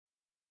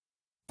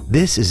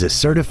This is a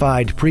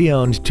certified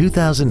pre-owned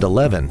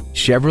 2011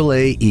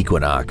 Chevrolet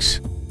Equinox.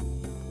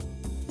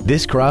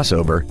 This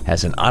crossover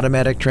has an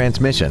automatic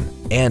transmission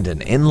and an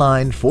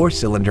inline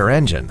 4-cylinder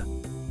engine.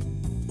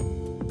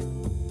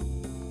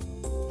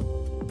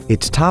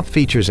 Its top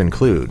features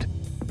include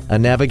a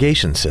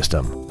navigation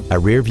system, a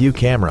rear-view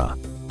camera,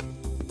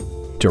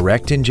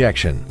 direct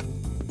injection,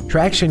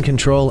 traction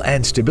control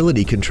and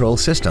stability control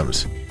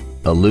systems,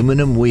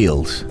 aluminum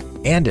wheels,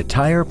 and a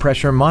tire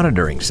pressure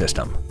monitoring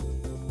system.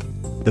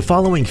 The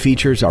following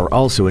features are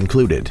also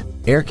included: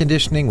 air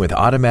conditioning with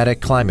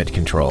automatic climate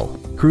control,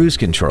 cruise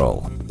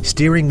control,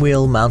 steering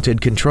wheel mounted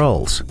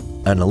controls,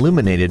 an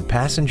illuminated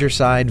passenger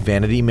side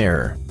vanity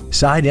mirror,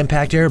 side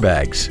impact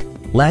airbags,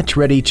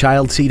 latch-ready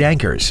child seat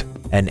anchors,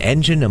 an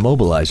engine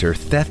immobilizer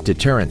theft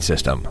deterrent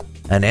system,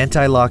 an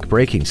anti-lock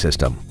braking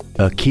system,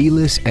 a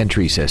keyless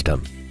entry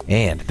system,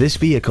 and this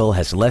vehicle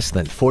has less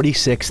than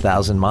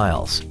 46,000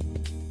 miles.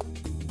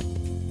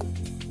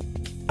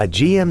 A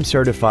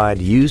GM-certified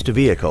used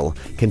vehicle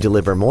can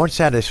deliver more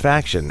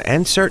satisfaction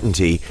and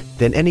certainty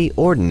than any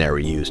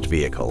ordinary used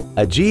vehicle.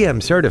 A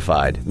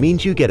GM-certified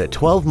means you get a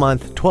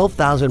 12-month,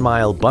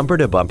 12,000-mile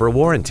bumper-to-bumper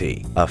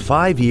warranty, a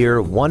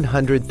 5-year,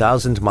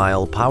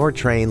 100,000-mile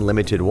powertrain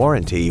limited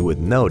warranty with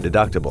no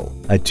deductible,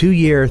 a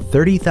 2-year,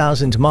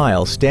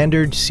 30,000-mile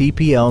standard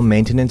CPO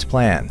maintenance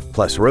plan,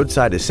 plus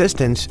roadside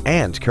assistance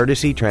and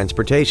courtesy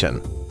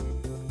transportation.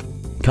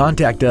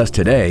 Contact us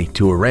today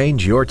to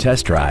arrange your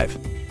test drive.